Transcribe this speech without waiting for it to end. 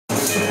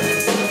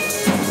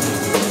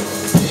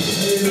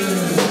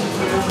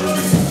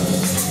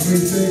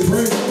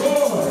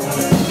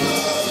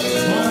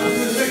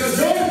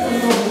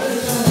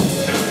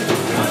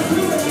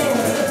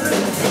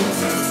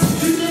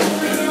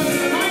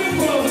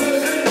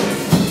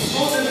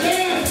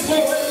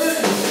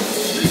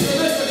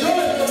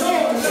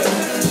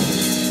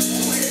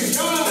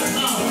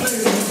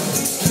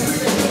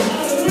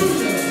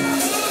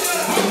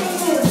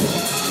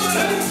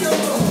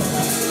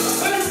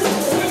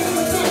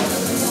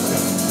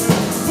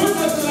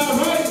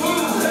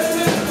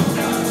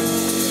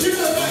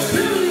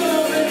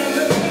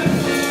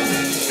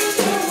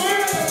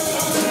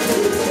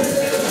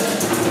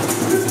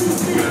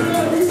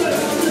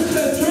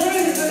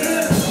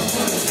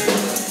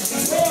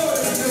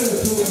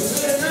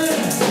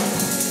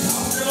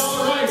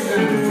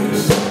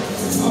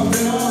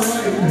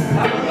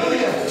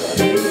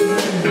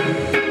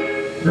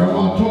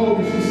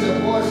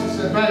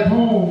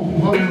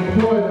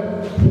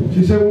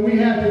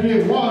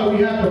Father,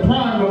 we have to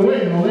prime the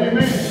well.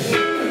 Amen.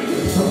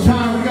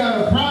 Sometimes we got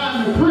to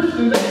prime the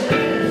Christians.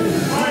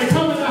 Amen. All right,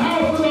 come in the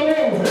house of the Lord.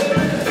 Amen.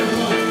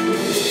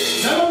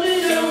 That don't mean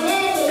they don't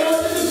love the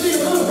Lord. They just see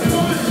a little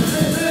point.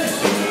 Amen.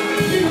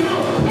 See a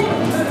little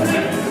point.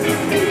 Amen.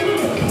 See a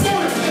little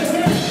point.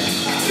 Amen.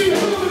 See a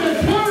little bit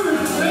of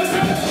courage.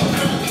 Amen.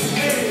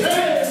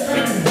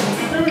 Amen.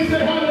 Then we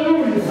say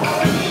hallelujah.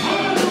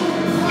 Hallelujah.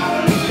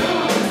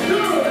 God is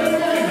good.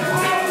 Amen.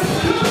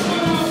 Come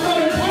on, our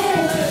brother,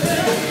 home.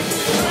 Amen.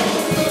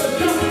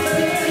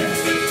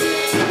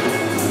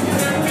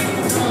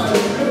 God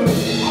is good.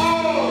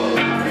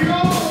 We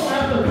all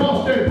have to cross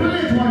that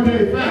bridge one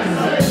day,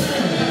 family.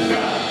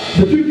 Amen.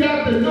 But you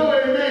got to know,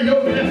 amen,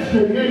 your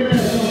destiny. Amen,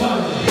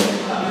 somebody.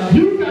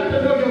 You got to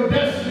know your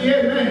destiny.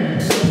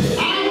 Amen.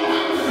 I don't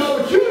have to know,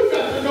 but you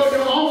got to know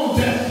your own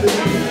destiny.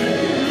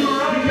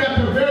 Amen. You got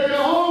to bear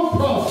your own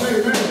cross.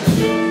 Amen.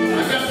 I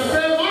got to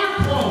bear my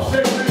cross.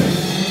 Amen.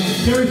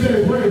 Can we say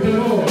praise the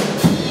Lord?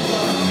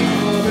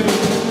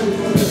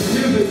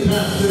 Music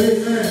master.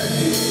 Amen.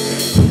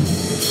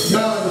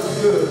 God is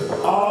good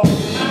all the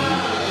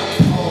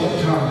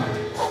time.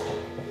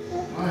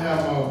 I have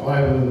my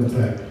Bible in the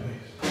back, please.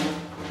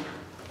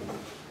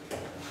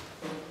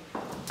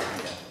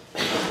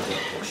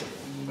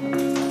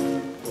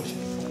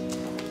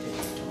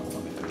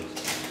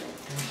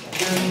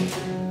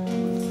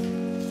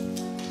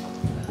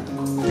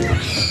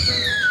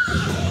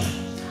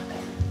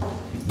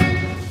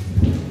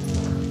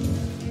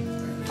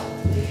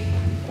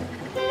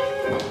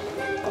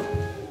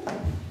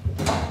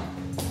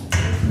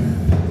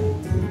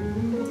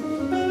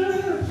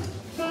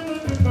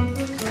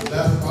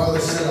 Left other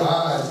set of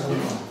eyes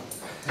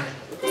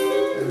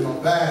in my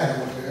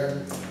bag over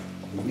there.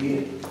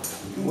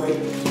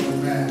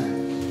 Amen.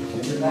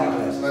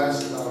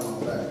 Glasses out of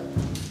my bag.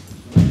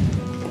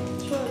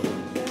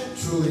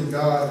 Truly,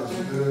 God is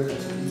good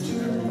to each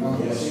and every one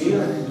of us.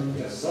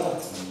 Yes, sir.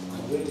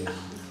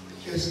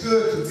 It's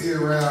good to be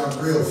around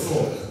real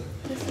folk.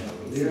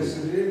 Yes,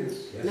 it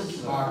is.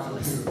 Yes, My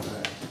computer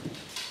bag.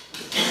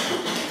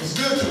 It's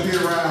good to be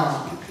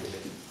around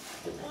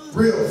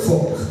real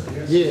folk.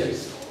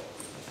 Yes.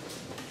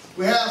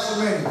 We have so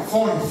many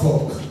phony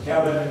folk,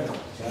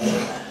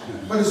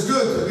 but it's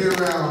good to be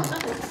around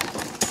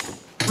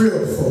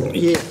real folk.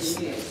 Yes.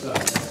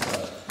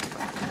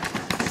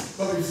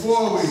 But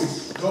before we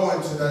go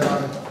into that,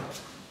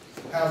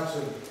 I have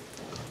to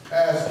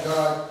ask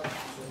God to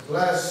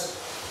bless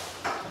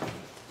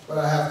what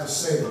I have to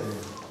say today.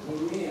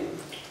 Amen.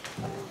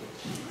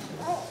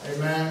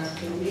 Amen.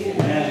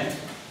 Amen.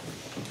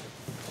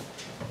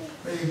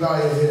 May you bow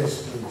your heads,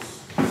 please.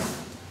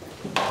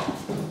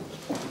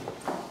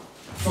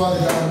 Father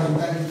God,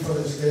 we thank you for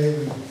this day.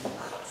 We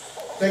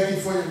thank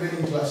you for your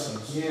many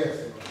blessings. Yes.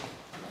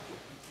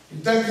 We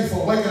thank you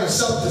for waking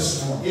us up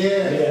this morning.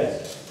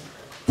 Yes.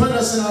 Putting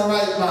us in our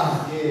right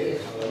mind.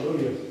 Yes.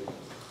 Hallelujah.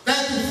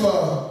 Thank you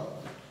for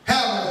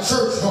having a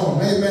church home.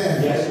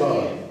 Amen. Yes,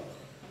 Lord.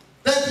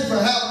 Thank you for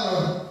having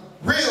a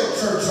real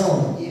church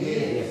home.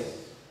 Yes.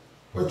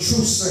 With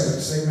true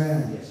saints.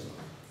 Amen. Yes.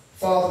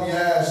 Father, we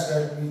ask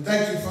that we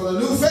thank you for the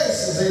new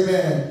faces.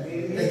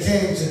 Amen. That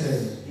came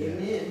today.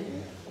 Amen.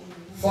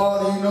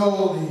 Father, you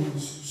know the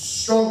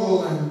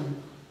struggle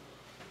and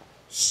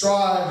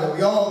strive that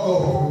we all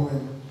go through,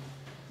 and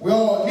we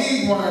all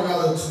need one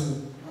another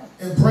to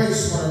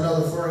embrace one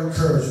another for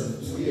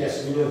encouragement.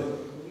 Yes, we do.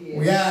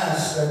 We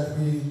ask that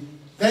we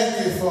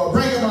thank you for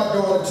bringing my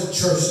daughter to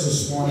church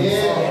this morning.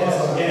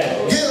 Father.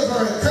 Yes. Give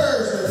her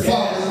encouragement,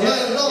 Father, and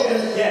let her know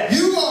that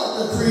you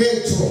are the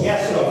creator.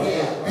 Yes, Lord.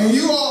 And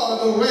you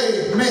are the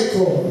way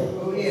maker.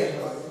 Oh, yes.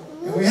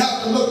 And we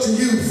have to look to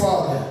you,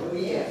 Father, Oh,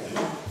 yes.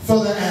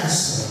 for the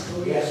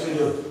answer. Yes, we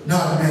do.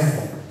 Not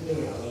man.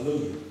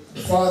 Hallelujah.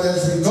 Father,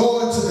 as we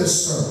go into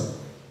this sermon,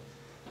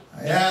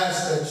 I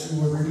ask that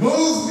you would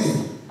remove me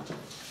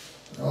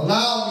and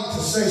allow me to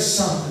say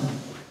something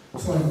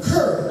to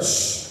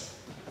encourage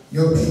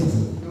your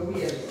people. Oh,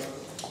 yes.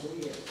 Oh,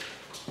 yes.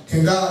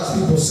 Can God's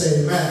people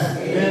say amen?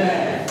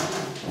 Amen.